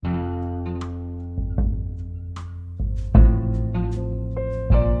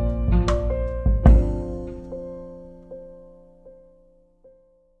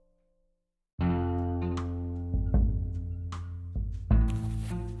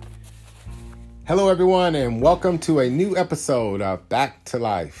Hello, everyone, and welcome to a new episode of Back to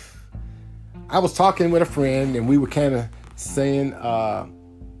Life. I was talking with a friend, and we were kind of saying a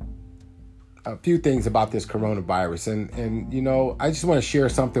few things about this coronavirus. And you know, I just want to share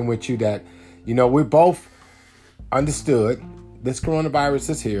something with you that, you know, we both understood this coronavirus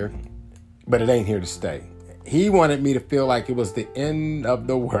is here, but it ain't here to stay. He wanted me to feel like it was the end of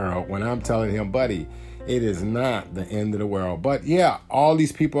the world when I'm telling him, buddy, it is not the end of the world. But yeah, all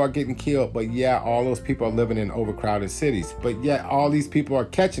these people are getting killed. But yeah, all those people are living in overcrowded cities. But yeah, all these people are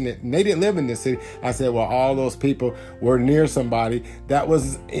catching it. And they didn't live in this city. I said, well, all those people were near somebody that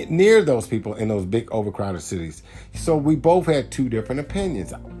was near those people in those big overcrowded cities. So we both had two different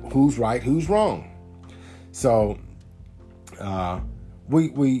opinions. Who's right, who's wrong? So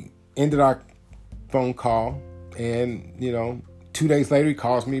we ended our phone call. And, you know, 2 days later, he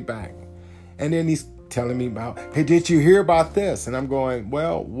calls me back. And then he's telling me about, hey, did you hear about this? And I'm going,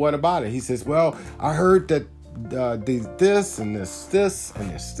 well, what about it? He says, well, I heard that this and this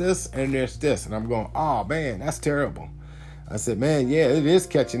and there's this. And I'm going, oh, man, that's terrible. I said, man, yeah, it is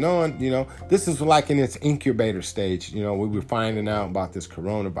catching on. You know, this is like in its incubator stage. You know, we were finding out about this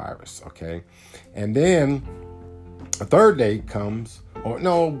coronavirus, okay? And then a third day comes, or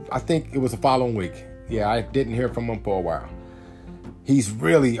no, I think it was the following week. Yeah, I didn't hear from him for a while. He's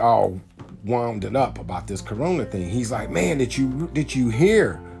really all wound it up about this corona thing. He's like, man, did you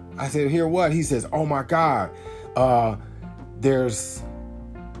hear? I said, hear what? He says, oh my God, there's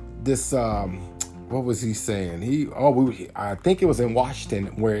this, what was he saying? I think it was in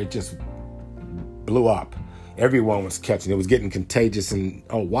Washington where it just blew up. Everyone was catching it. It was getting contagious in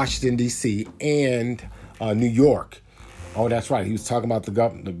Washington, D.C. and New York. Oh, that's right. He was talking about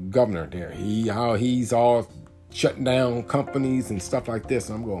the governor there. How he's all shutting down companies and stuff like this.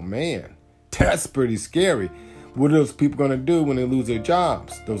 And I'm going, man, that's pretty scary. What are those people going to do when they lose their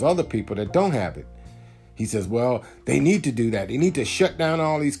jobs? Those other people that don't have it. He says, well, they need to do that. They need to shut down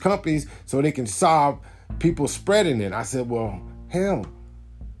all these companies so they can stop people spreading it. I said, well, hell,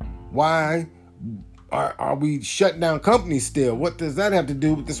 why are we shutting down companies still? What does that have to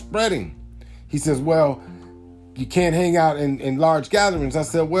do with the spreading? He says, well, you can't hang out in large gatherings. I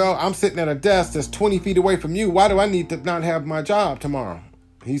said, well, I'm sitting at a desk that's 20 feet away from you. Why do I need to not have my job tomorrow?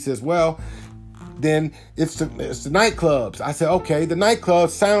 He says, well, then it's the nightclubs. I said, okay, the nightclubs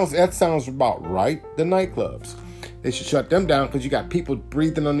sounds about right. The nightclubs, they should shut them down because you got people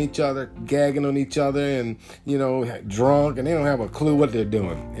breathing on each other, gagging on each other, and, you know, drunk, and they don't have a clue what they're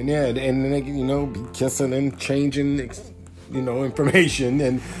doing. And yeah, and they, you know, be kissing and changing, you know, information.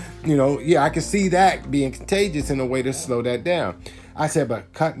 And, you know, yeah, I can see that being contagious in a way to slow that down. I said, but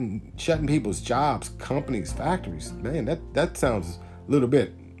shutting people's jobs, companies, factories, man, that sounds a little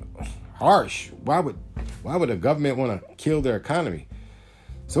bit harsh. Why would a government want to kill their economy?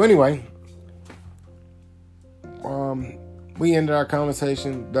 So anyway, we ended our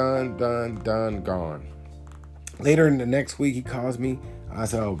conversation. Done, gone. Later in the next week, he calls me. I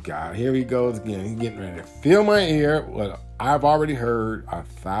said, oh God, here he goes again. He's getting ready to fill my ear. Well, I've already heard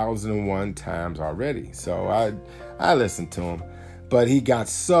 1,001 times already. So I listened to him, but he got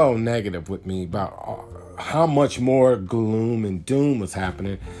so negative with me about how much more gloom and doom was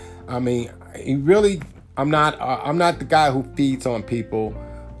happening. I mean, I'm not the guy who feeds on people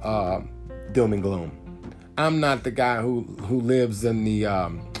doom and gloom. I'm not the guy who lives in the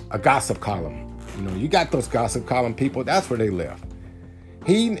a gossip column. You know, you got those gossip column people. That's where they live.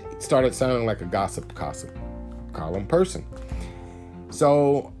 He started sounding like a gossip column person.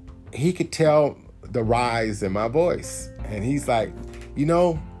 So he could tell the rise in my voice. And he's like, you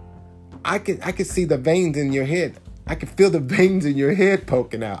know, I could see the veins in your head. I can feel the veins in your head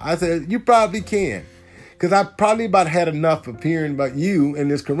poking out. I said, you probably can. Because I probably about had enough of hearing about you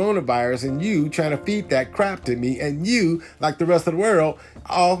and this coronavirus and you trying to feed that crap to me and you, like the rest of the world,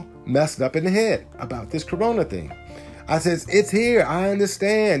 all messed up in the head about this corona thing. I said, it's here. I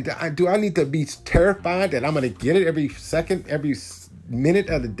understand. Do I need to be terrified that I'm going to get it every second, every minute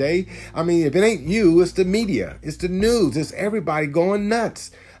of the day? I mean, if it ain't you, it's the media. It's the news. It's everybody going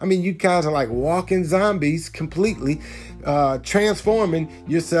nuts. I mean, you guys are like walking zombies completely, transforming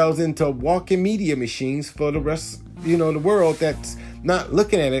yourselves into walking media machines for the rest, you know, the world that's not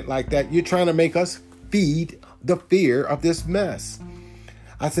looking at it like that. You're trying to make us feed the fear of this mess.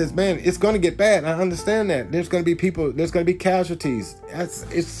 I says, man, it's going to get bad. I understand that. There's going to be people. There's going to be casualties.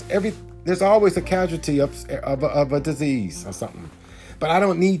 There's always a casualty of a disease or something. But I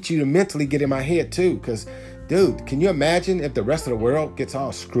don't need you to mentally get in my head too, because, dude, can you imagine if the rest of the world gets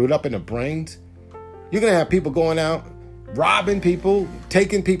all screwed up in the brains? You're going to have people going out, robbing people,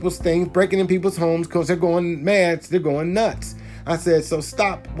 taking people's things, breaking in people's homes because they're going mad. They're going nuts. I said, so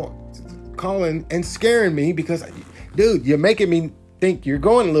stop. calling and scaring me because, dude, you're making me think you're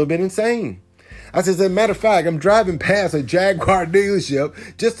going a little bit insane. I said, as a matter of fact, I'm driving past a Jaguar dealership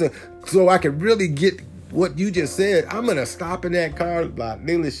so I could really get what you just said. I'm going to stop in that car lot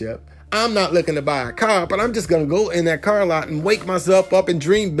dealership. I'm not looking to buy a car, but I'm just going to go in that car lot and wake myself up and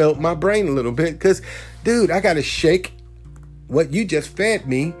dream build my brain a little bit. Because, dude, I got to shake what you just fed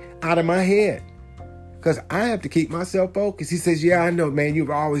me out of my head. Because I have to keep myself focused. He says, yeah, I know, man, you've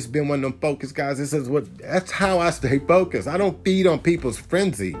always been one of them focused guys. That's how I stay focused. I don't feed on people's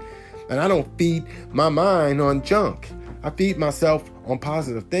frenzy. And I don't feed my mind on junk. I feed myself on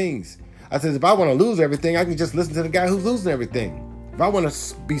positive things. I says, if I want to lose everything, I can just listen to the guy who's losing everything. If I want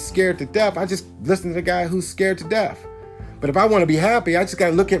to be scared to death, I just listen to the guy who's scared to death. But if I want to be happy, I just got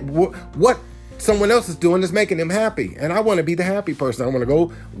to look at what someone else is doing that's making them happy. And I want to be the happy person. I want to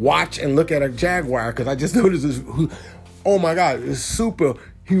go watch and look at a Jaguar because I just noticed this. Oh my God, it's super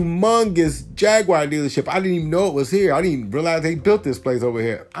humongous Jaguar dealership. I didn't even know it was here. I didn't even realize they built this place over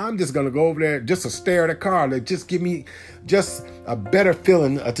here. I'm just going to go over there just to stare at a car that just give me just a better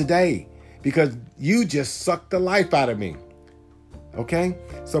feeling of today because you just sucked the life out of me. Okay?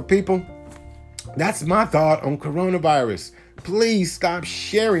 So people, that's my thought on coronavirus. Please stop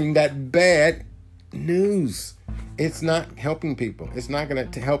sharing that bad news. It's not helping people. It's not going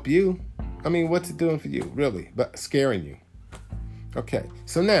to help you. I mean, what's it doing for you, really? But scaring you. Okay,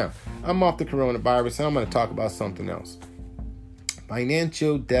 so now I'm off the coronavirus and I'm going to talk about something else.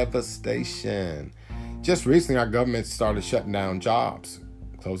 Financial devastation. Just recently, our government started shutting down jobs,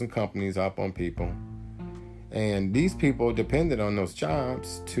 closing companies up on people. And these people depended on those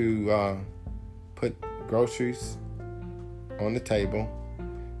jobs to put groceries on the table,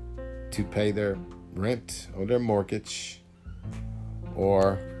 to pay their rent or their mortgage,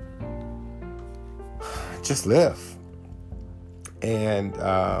 or just live. And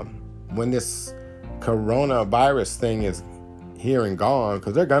when this coronavirus thing is here and gone,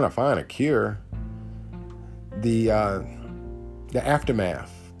 because they're going to find a cure, the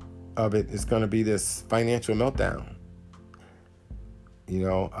aftermath of it is going to be this financial meltdown. You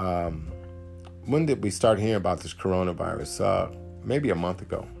know, when did we start hearing about this coronavirus? Maybe a month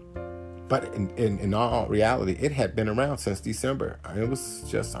ago. But in all reality, it had been around since December. It was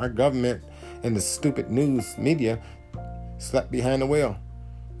just our government and the stupid news media slept behind the wheel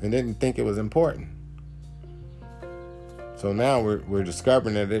and didn't think it was important. So now we're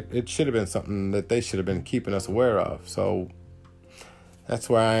discovering that it should have been something that they should have been keeping us aware of. So that's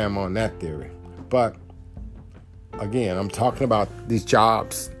where I am on that theory. But again, I'm talking about these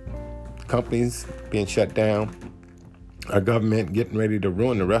jobs, companies being shut down, our government getting ready to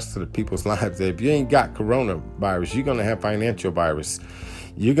ruin the rest of the people's lives. If you ain't got coronavirus, you're going to have financial virus.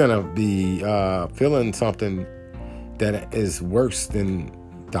 You're going to be feeling something that is worse than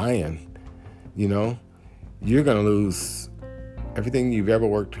dying. You know, you're going to lose everything you've ever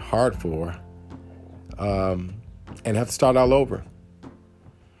worked hard for and have to start all over.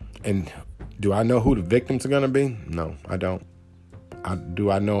 And do I know who the victims are going to be? No, I don't. Do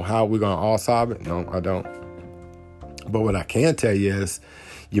I know how we're going to all solve it? No, I don't. But what I can tell you is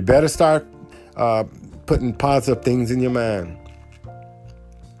you better start putting positive things in your mind.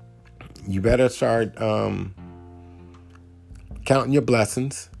 You better start counting your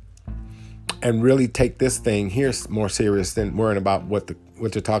blessings and really take this thing here more serious than worrying about what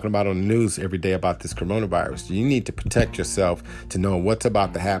they're talking about on the news every day about this coronavirus. You need to protect yourself to know what's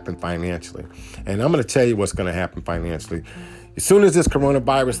about to happen financially. And I'm going to tell you what's going to happen financially. As soon as this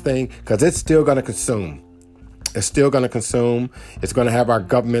coronavirus thing, because it's still going to consume. It's still going to consume. It's going to have our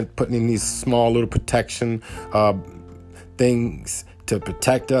government putting in these small little protection things to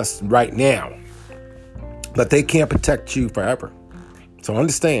protect us right now. But they can't protect you forever. So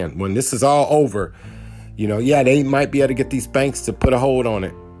understand, when this is all over, you know, yeah, they might be able to get these banks to put a hold on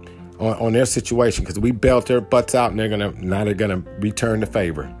it, on their situation, because we bailed their butts out and they're gonna return the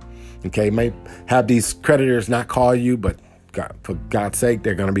favor. Okay, may have these creditors not call you, but for God's sake,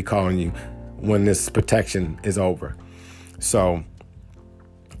 they're gonna be calling you when this protection is over. So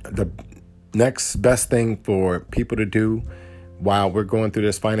the next best thing for people to do while we're going through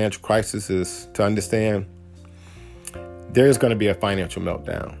this financial crisis is to understand there's going to be a financial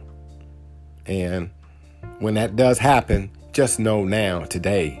meltdown. And when that does happen, just know now,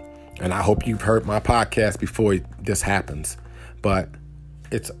 today, and I hope you've heard my podcast before this happens, but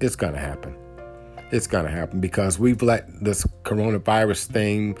it's going to happen. It's going to happen because we've let this coronavirus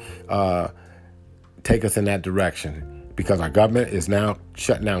thing take us in that direction, because our government is now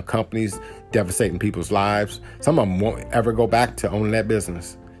shutting down companies, devastating people's lives. Some of them won't ever go back to owning that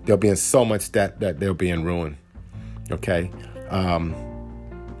business. They'll be in so much debt that they'll be in ruin. Okay.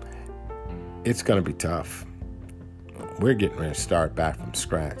 it's going to be tough. We're getting ready to start back from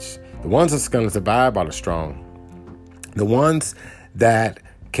scratch. The ones that's going to survive are the strong. The ones that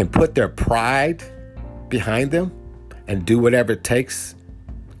can put their pride behind them and do whatever it takes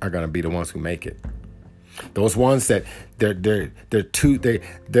are going to be the ones who make it. Those ones that they're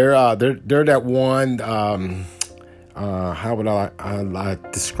that one. How would I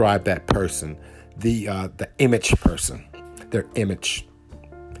describe that person? The image person. Their image.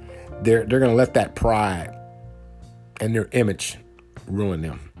 They're going to let that pride and their image ruin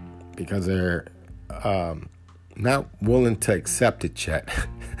them because they're not willing to accept it yet.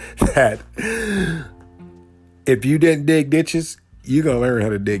 That if you didn't dig ditches, you're going to learn how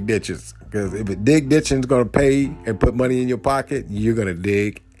to dig ditches. Because if dig ditching is going to pay and put money in your pocket, you're going to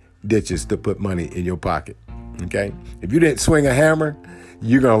dig ditches to put money in your pocket. Okay? If you didn't swing a hammer,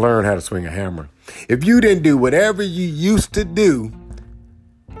 you're going to learn how to swing a hammer. If you didn't do whatever you used to do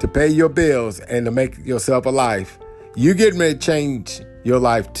to pay your bills and to make yourself a life, you're getting ready to change your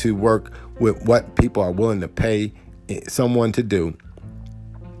life to work with what people are willing to pay someone to do.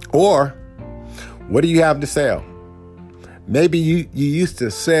 Or what do you have to sell? Maybe you used to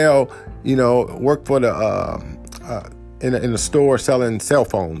sell, work for the in a store selling cell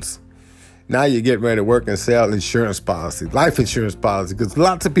phones. Now you're getting ready to work and sell insurance policies, life insurance policies, because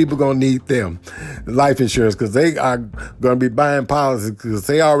lots of people going to need them, life insurance, because they are going to be buying policies because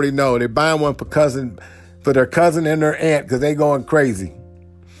they already know they're buying one for their cousin and their aunt because they're going crazy.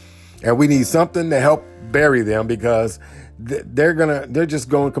 And we need something to help bury them because they're just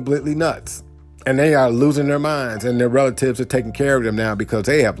going completely nuts. And they are losing their minds, and their relatives are taking care of them now because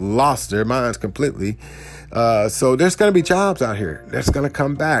they have lost their minds completely. So there's going to be jobs out here that's going to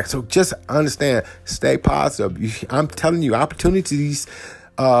come back. So just understand, stay positive. I'm telling you, opportunities,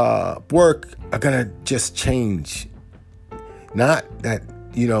 work are going to just change. Not that,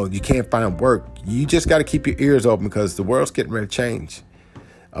 you can't find work. You just got to keep your ears open because the world's getting ready to change.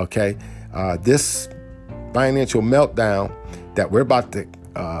 Okay. This financial meltdown that we're about to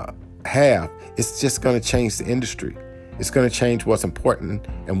have, it's just going to change the industry. It's going to change what's important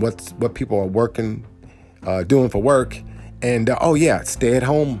and what people are working, doing for work. And,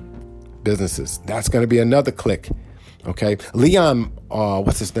 stay-at-home businesses. That's going to be another click. Okay. Leon,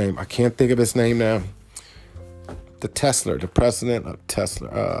 what's his name? I can't think of his name now. The president of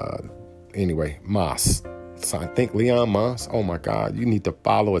Tesla. Anyway, Moss. So I think Leon Moss. Oh, my God. You need to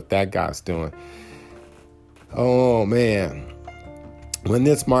follow what that guy's doing. Oh, man. When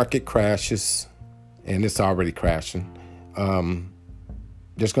this market crashes, and it's already crashing,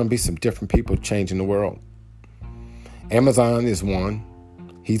 there's going to be some different people changing the world. Amazon is one.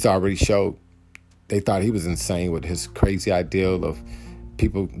 He's already showed. They thought he was insane with his crazy ideal of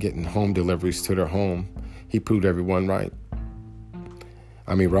people getting home deliveries to their home. He proved everyone wrong.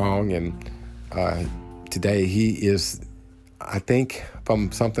 And today he is, I think,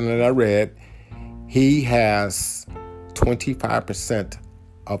 from something that I read, he has 25%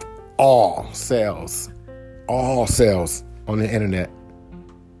 of all sales on the internet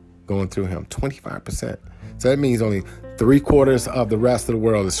going through him. 25%. So that means only 3/4 of the rest of the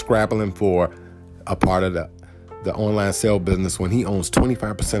world is scrabbling for a part of the online sale business when he owns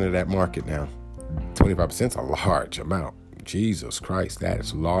 25% of that market now. 25% is a large amount. Jesus Christ, that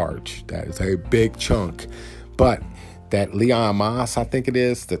is large. That is a big chunk. But that Leon Moss, I think it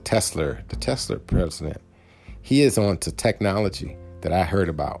is, the Tesla president, he is on to technology that I heard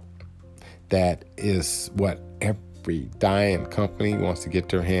about. That is what every dying company wants to get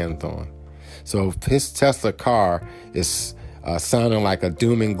their hands on. So if his Tesla car is sounding like a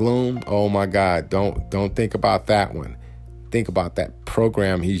doom and gloom, oh my God, don't think about that one. Think about that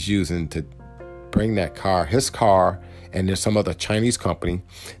program he's using to bring that car, his car, and there's some other Chinese company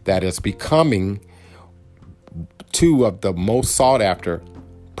that is becoming two of the most sought after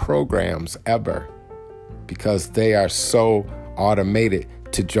programs ever because they are so automated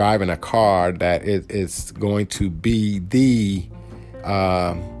to drive in a car that it is going to be the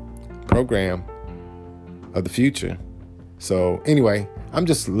program of the future. So anyway, I'm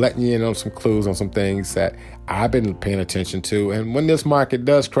just letting you in on some clues on some things that I've been paying attention to. And when this market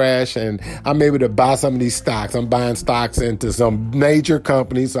does crash and I'm able to buy some of these stocks, I'm buying stocks into some major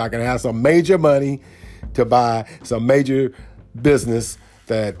companies so I can have some major money to buy some major business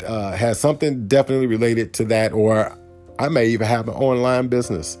that has something definitely related to that. Or I may even have an online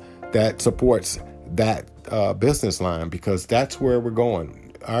business that supports that business line because that's where we're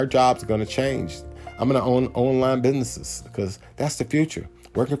going. Our jobs are going to change. I'm going to own online businesses because that's the future.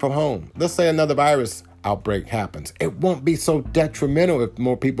 Working from home. Let's say another virus outbreak happens. It won't be so detrimental if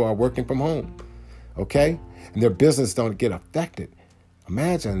more people are working from home. Okay? And their business don't get affected.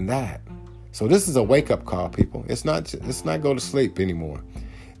 Imagine that. So this is a wake-up call, people. It's not go to sleep anymore.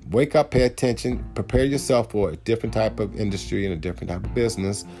 Wake up, pay attention, prepare yourself for a different type of industry and a different type of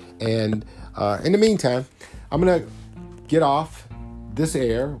business. And in the meantime, I'm going to get off this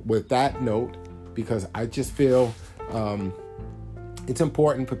air with that note because I just feel it's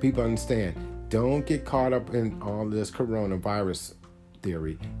important for people to understand. Don't get caught up in all this coronavirus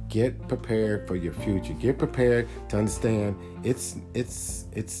theory. Get prepared for your future. Get prepared to understand it's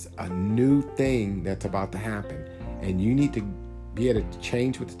a new thing that's about to happen, and you need to be able to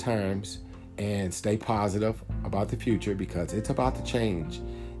change with the times and stay positive about the future because it's about to change.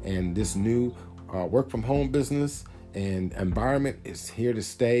 And this new work from home business and environment is here to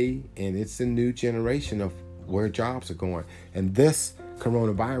stay, and it's a new generation of where jobs are going. And this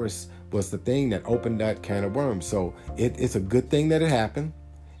coronavirus was the thing that opened that can of worms. So it's a good thing that it happened,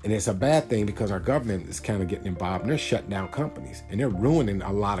 and it's a bad thing because our government is kind of getting involved, and they're shutting down companies, and they're ruining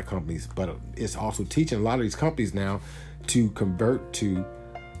a lot of companies. But it's also teaching a lot of these companies now to convert to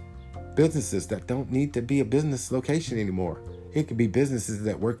businesses that don't need to be a business location anymore. It could be businesses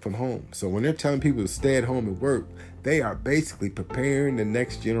that work from home. So when they're telling people to stay at home and work, they are basically preparing the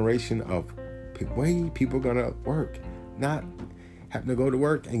next generation of way people are going to work, not having to go to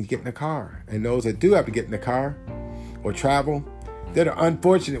work and get in a car. And those that do have to get in the car or travel, they're the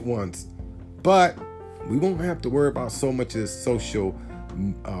unfortunate ones. But we won't have to worry about so much of this social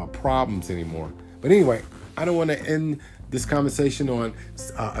problems anymore. But anyway, I don't want to end this conversation on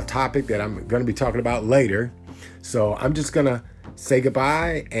a topic that I'm going to be talking about later. So I'm just going to say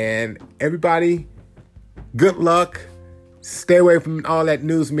goodbye, and everybody, good luck. Stay away from all that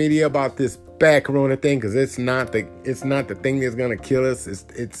news media about this bad corona thing, because it's not the thing that's going to kill us.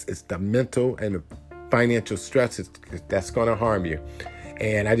 It's the mental and the financial stress that's going to harm you.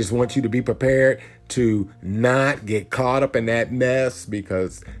 And I just want you to be prepared to not get caught up in that mess,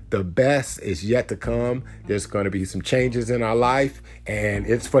 because the best is yet to come. There's going to be some changes in our life, and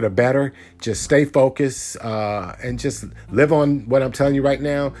it's for the better. Just stay focused and just live on what I'm telling you right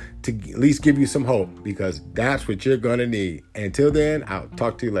now to at least give you some hope, because that's what you're going to need. Until then, I'll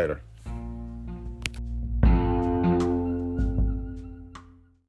talk to you later.